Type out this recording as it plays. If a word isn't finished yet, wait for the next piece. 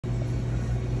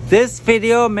This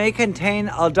video may contain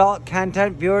adult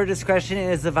content. Viewer discretion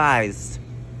is advised.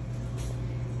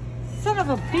 Son of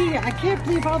a bee, I can't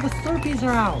believe all the Slurpees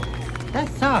are out. That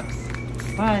sucks.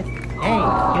 But, hey,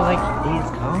 you like these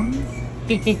cones?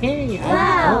 Hey,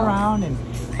 I'll go around and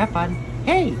have fun.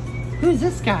 Hey, who's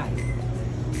this guy?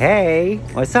 Hey,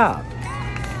 what's up?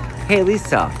 Hey,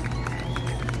 Lisa.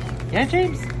 Yeah,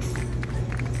 James?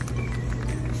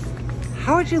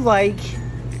 How would you like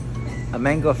a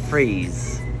mango freeze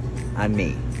on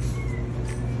me?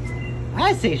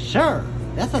 I say sure.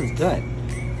 That sounds good.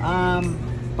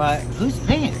 But who's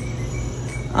paying?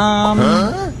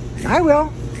 I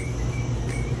will.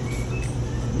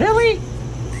 Really?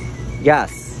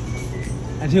 Yes.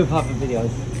 I do pop-up videos.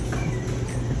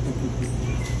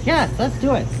 Yes, let's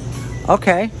do it.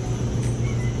 Okay.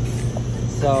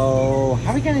 So,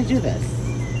 how are we gonna do this?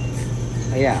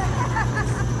 Oh, yeah.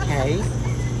 Okay.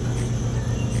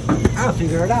 I'll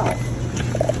figure it out.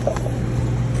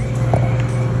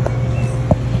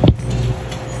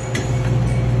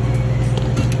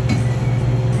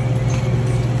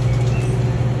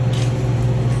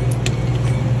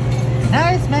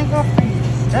 Nice mango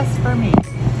freeze, just for me.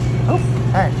 Oops,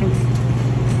 sorry, shoot.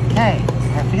 Okay,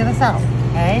 gotta figure this out.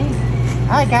 Okay.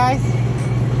 Hi, guys.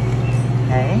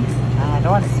 Okay. I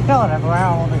don't want to spill it everywhere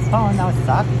all over this phone. That would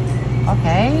suck.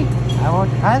 Okay. I will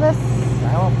try this.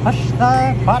 I will push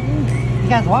the button. You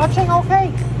guys watching?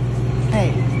 Okay.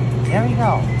 Okay. Here we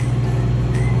go.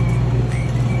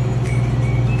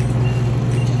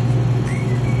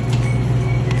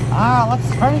 Ah, looks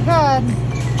pretty good.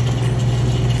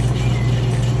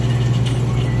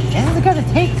 This is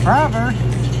gonna take forever.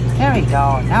 There we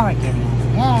go. Now we're getting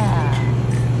it. Yeah.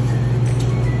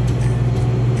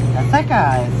 It's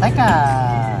like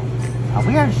a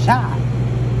weird shot.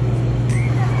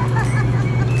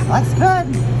 Looks good.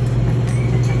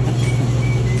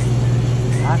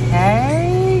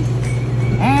 Okay.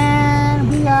 And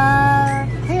we are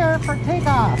clear for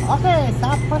takeoff. Okay,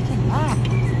 stop pushing.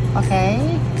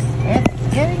 Okay.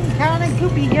 It's getting kind of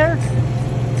goopy here.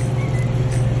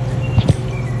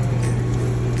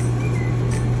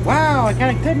 Wow, I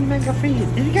got a good mango freeze.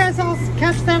 Did you guys all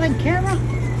catch that on camera?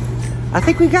 I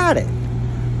think we got it.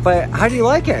 But how do you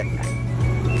like it?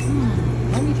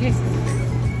 Let me taste it.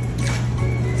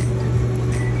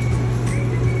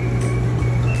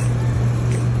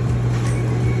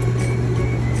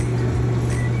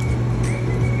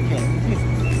 Okay, let me taste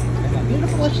it. I got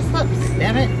beautiful, delicious lips.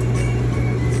 Damn it.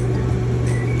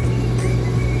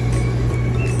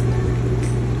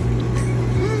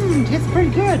 Tastes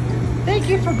pretty good. Thank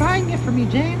you for buying it for me,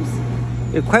 James.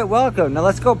 You're quite welcome. Now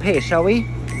let's go pay, shall we?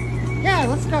 Yeah,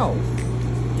 let's go.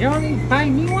 You're only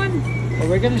buying me one? Well,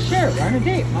 we're gonna share it. We're on a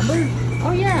date, remember?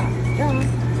 Oh, yeah. Yeah.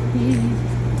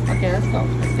 Okay, let's go.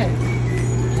 Let's pay.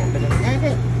 Can't put it in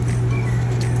it.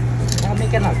 Not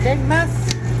making a big mess.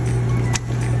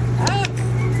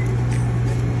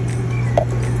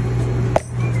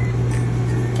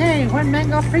 Okay, one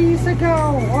mango freeze to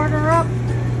go. Order up.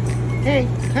 Okay,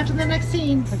 cut to the next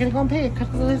scene. We're gonna go and pay it.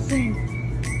 Cut to the next scene.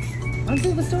 Run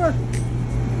through the store.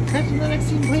 Cut to the next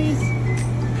scene, please.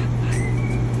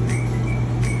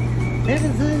 This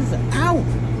is out.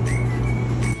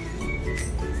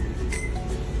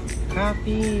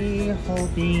 Coffee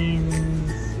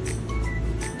holdings.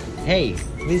 Hey,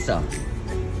 Lisa.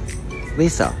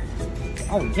 Lisa.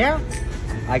 Oh, yeah?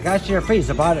 I got your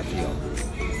freeze. I bought it for you.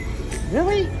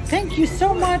 Really? Thank you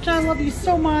so much. I love you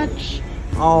so much.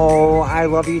 Oh, I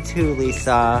love you too,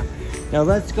 Lisa. Now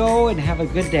let's go and have a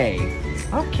good day.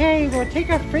 Okay, we'll take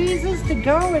our freezes to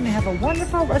go and have a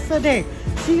wonderful rest of the day.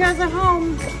 See you guys at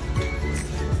home.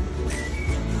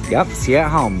 Yep, see you at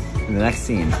home in the next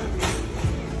scene.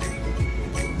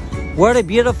 What a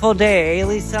beautiful day, eh,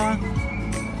 Lisa?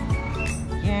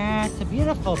 Yeah, it's a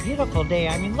beautiful, beautiful day.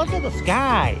 I mean, look at the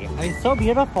sky. I mean, so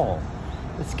beautiful.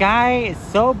 The sky is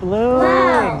so blue.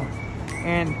 Wow.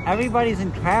 And everybody's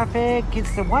in traffic.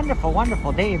 It's a wonderful,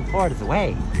 wonderful day in Florida's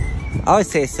away. I would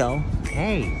say so.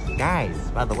 Hey, guys,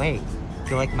 by the way, do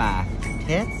you like my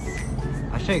tits?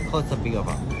 I'll show you a close-up view of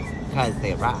them because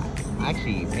they rock.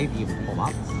 Actually, maybe even pull them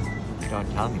up. Don't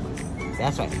tell anyone.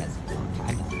 That's right, guys.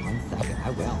 Kind of. 1 second. I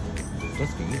will.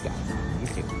 Just for you guys on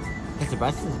YouTube. Because the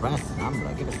breast is breast, and I'm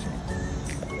going to give it a chance.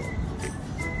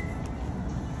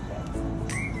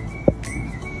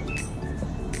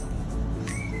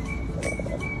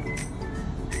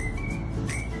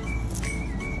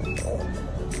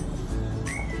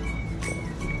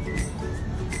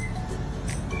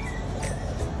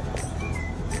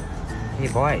 Hey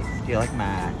boys, do you like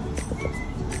my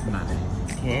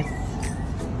tits?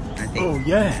 Aren't they? Oh,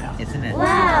 yeah. Isn't it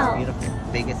Wow. the most beautiful,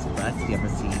 biggest breast you ever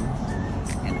seen?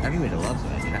 And Everybody loves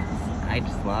my dress. I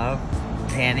just love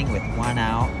tanning with one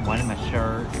out, one in my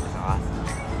shirt. It's awesome.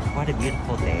 What a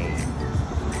beautiful day.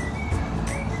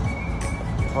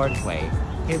 Towards way.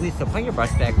 Hey Lisa, put your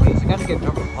brush back, please. I gotta get in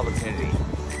trouble with public nudity.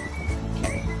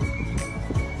 Okay.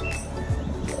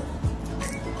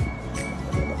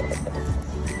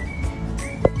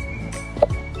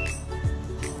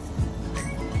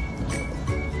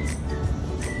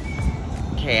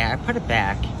 Okay, I put it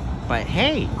back. But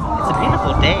hey, it's a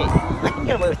beautiful day. I can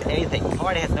get away with anything.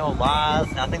 Florida has no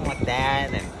laws, nothing like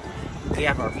that. And we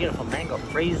have our beautiful mango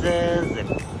freezes. And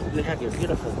you have your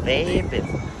beautiful babe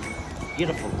and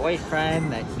beautiful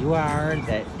boyfriend that you are,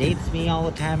 that dates me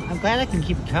all the time. I'm glad I can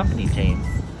keep you company, James.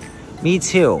 Me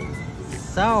too.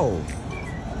 So,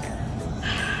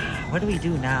 what do we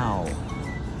do now?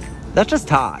 Let's just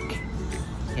talk.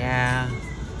 Yeah.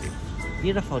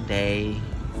 Beautiful day.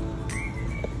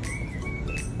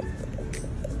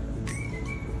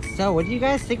 So, what do you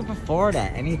guys think of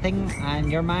Florida? Anything on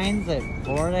your minds at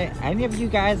Florida? Any of you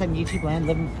guys on YouTube land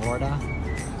live in Florida?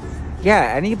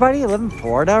 Yeah, anybody live in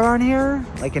Florida around here?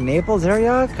 Like in Naples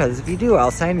area? Because if you do,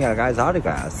 I'll sign you guys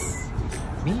autographs.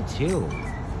 Me too.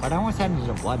 But I won't sign you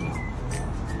to blood now.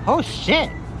 Oh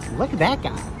shit! Look at that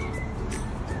guy.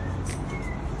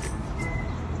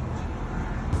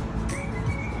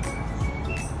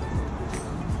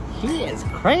 He is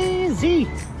crazy!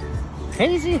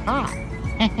 Crazy hot!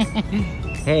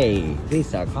 Hey,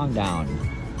 Lisa, calm down.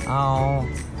 Oh,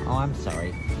 I'm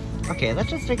sorry. Okay,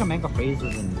 let's just take a mango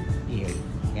freezes and behave.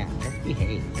 Yeah, let's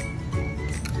behave.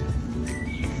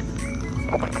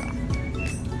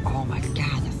 Oh my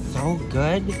god, that's so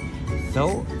good.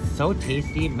 So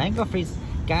tasty. Mango freezes.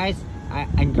 Guys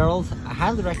and girls, I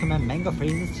highly recommend mango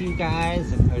freezes to you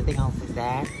guys and everything else like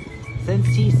that. Since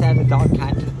he said adult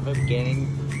content from the beginning,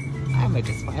 I might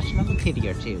just flash another titty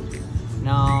or two.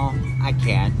 No, I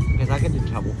can't, because I get in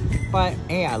trouble. But,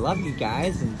 hey, I love you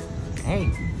guys, and,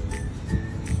 hey.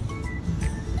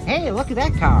 Hey, look at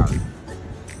that car.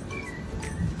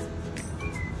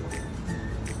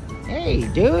 Hey,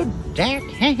 dude, Jack.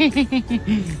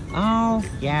 Oh,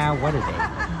 yeah, what is it?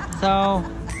 So,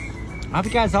 I hope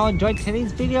you guys all enjoyed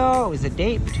today's video. It was a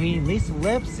date between Lisa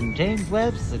Lippz and James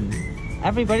Lippz and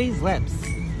everybody's lips.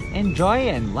 Enjoy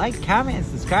and like, comment, and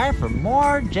subscribe for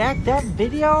more jacked up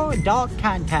video adult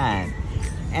content.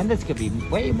 And this could be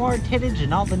way more tittage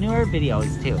in all the newer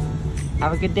videos too.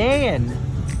 Have a good day and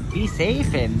be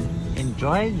safe and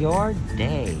enjoy your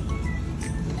day.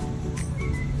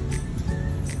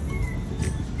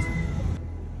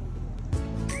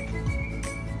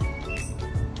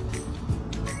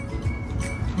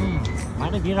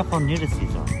 What a beautiful nudity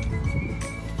zone.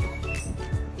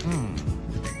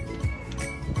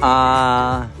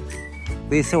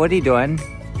 Lisa, what are you doing?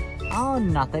 Oh,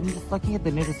 nothing. Just looking at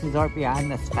the nudist resort beyond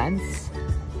this fence.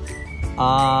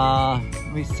 Let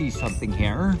me see something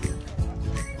here.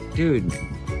 Dude,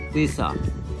 Lisa.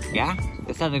 Yeah?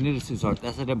 That's not a nudist resort.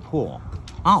 That's a pool.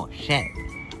 Oh, shit.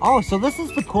 Oh, so this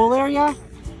is the pool area?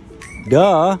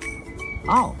 Duh.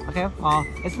 Oh, okay. Well,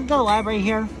 isn't there a library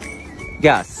here?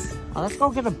 Yes. Well, let's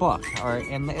go get a book.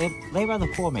 And lay by the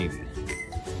pool, maybe.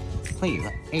 Please.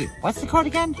 Hey, what's the code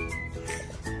again?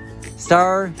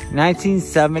 Star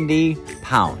 1970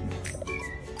 pound.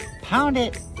 Pound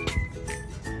it.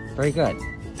 Very good.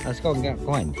 Let's go and get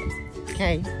going.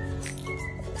 Okay.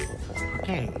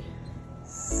 Okay.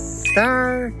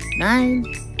 Star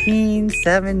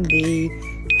 1970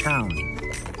 pound.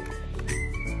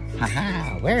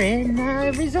 Haha, we're in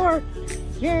a resort.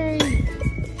 Yay.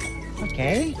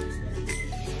 Okay.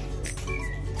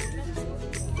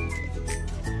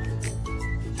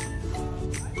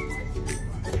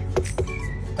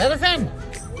 Let us in!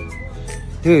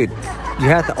 Dude, you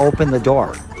have to open the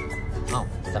door. Oh,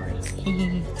 sorry.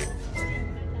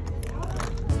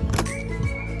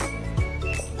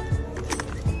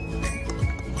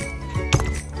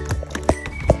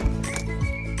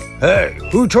 Hey,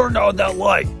 who turned on that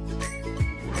light?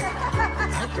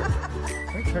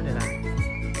 Who turned it on?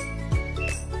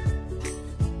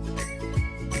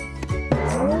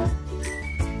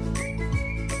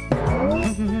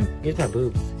 Here's my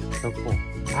boobs. So cool.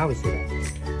 I always say that.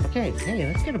 Okay, hey,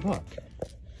 let's get a book.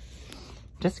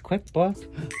 Just a quick book.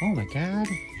 Oh my god.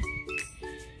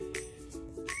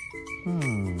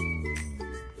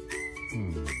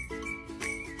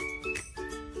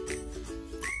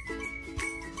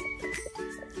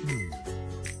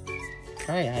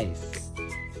 Dry ice.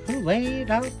 Who laid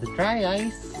out the dry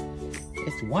ice?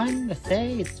 It's one to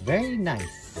say it's very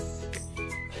nice.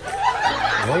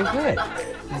 Very good.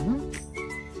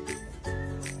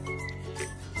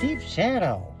 Deep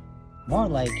shadow. More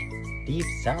like deep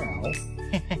sorrow. Are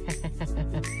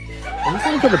you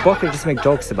gonna get a book or just make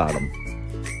jokes about them?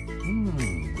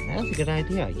 That's a good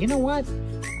idea. You know what?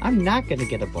 I'm not gonna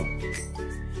get a book.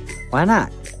 Why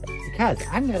not? Because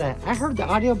I heard the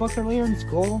audiobook earlier in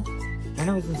school, when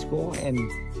I was in school, and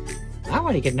I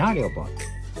want to get an audiobook.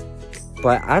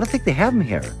 But I don't think they have them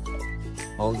here.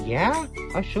 Oh yeah?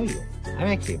 I'll show you. I'm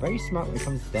actually very smart when it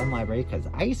comes to STEM library, because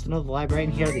I used to know the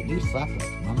librarian here that you slept with,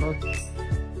 remember?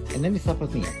 And then you slept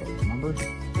with me afterwards, remember?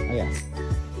 Oh yeah.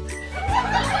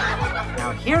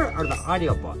 Now here are the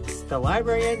audiobooks. The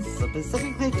librarian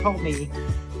specifically told me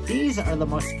these are the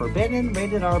most forbidden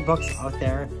rated R books out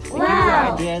there. They give you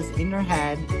ideas in your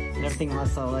head and everything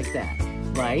else like that.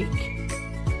 Like...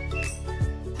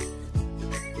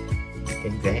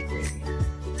 Exactly.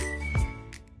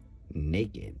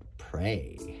 Naked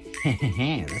prey.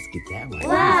 Let's get that one.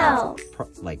 Wow.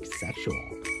 Like sexual.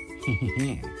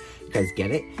 Because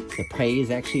get it? The prey is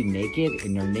actually naked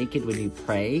and you're naked when you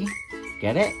pray.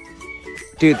 Get it?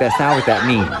 Dude, that's not what that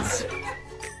means.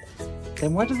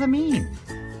 Then what does it mean?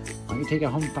 Why don't you take it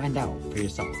home and find out for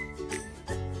yourself?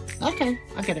 Okay,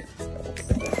 I'll get it.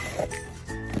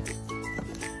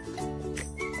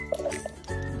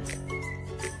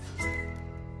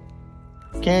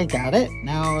 Okay, got it.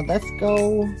 Now let's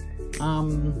go.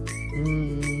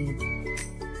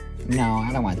 No,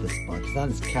 I don't want this book because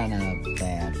that's kind of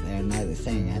bad. They're neither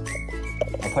saying it.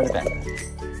 I'll put it back then.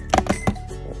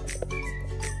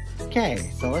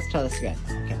 Okay, so let's try this again.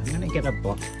 Okay, I'm gonna get a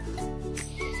book.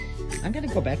 I'm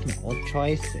gonna go back to my old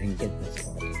choice and get this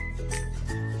book.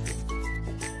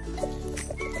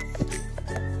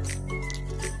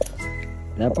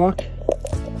 That book?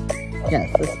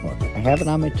 Yes, this book. I have it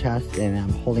on my chest and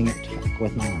I'm holding it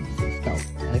with my arms. Let's go.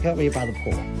 I got right by the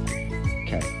pool.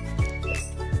 Okay.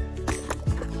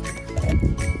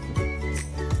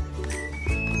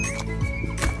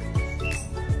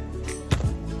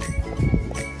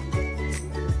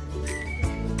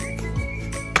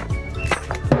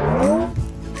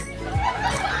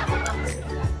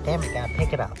 Damn it, gotta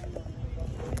pick it up.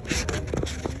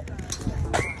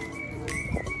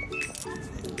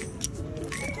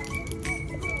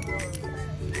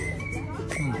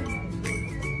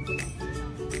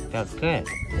 That's good.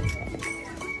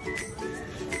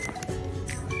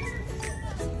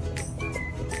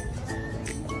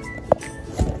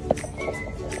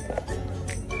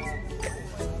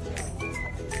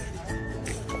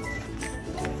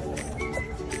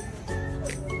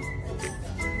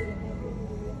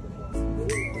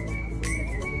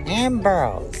 And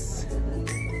burrows.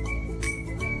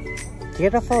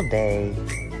 Beautiful day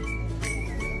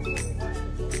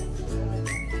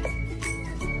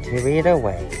to read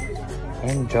away.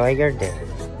 Enjoy your day.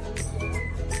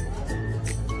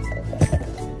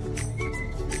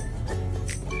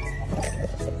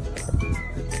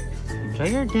 Enjoy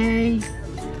your day.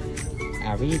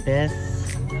 I'll read this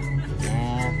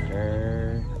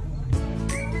after.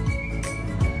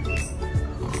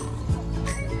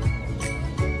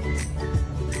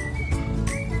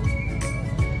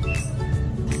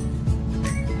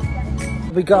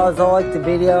 Hope you guys all liked the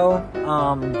video.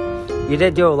 You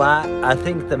did do a lot. I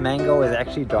think the mango was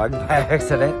actually drugged by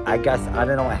accident. I guess I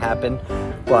don't know what happened,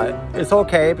 but it's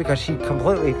okay because she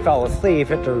completely fell asleep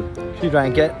after she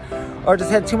drank it, or just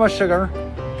had too much sugar.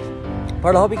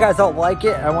 But I hope you guys all like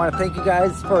it. I want to thank you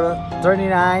guys for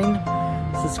 39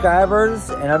 subscribers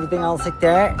and everything else like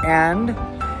that. And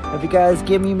if you guys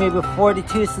give me maybe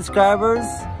 42 subscribers,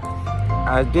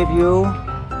 I'll give you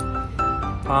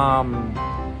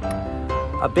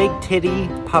a big titty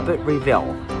puppet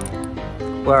reveal,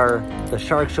 where the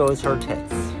shark shows her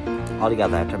tits all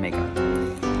together after makeup.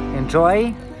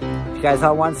 Enjoy. If you guys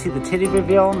all want to see the titty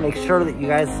reveal, make sure that you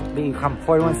guys become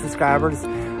 41 subscribers.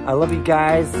 I love you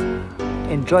guys.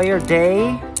 Enjoy your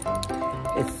day.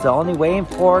 It's the only way in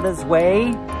Florida's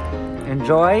way.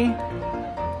 Enjoy.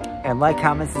 And like,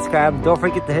 comment, subscribe. Don't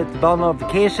forget to hit the bell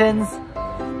notifications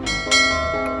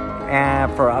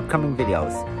and for upcoming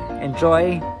videos.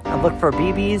 Enjoy. And look for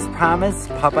BB's Promise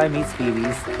Popeye Meets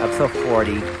BB's episode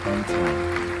 40 and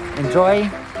tonight. Enjoy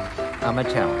on my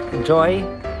channel. Enjoy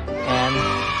and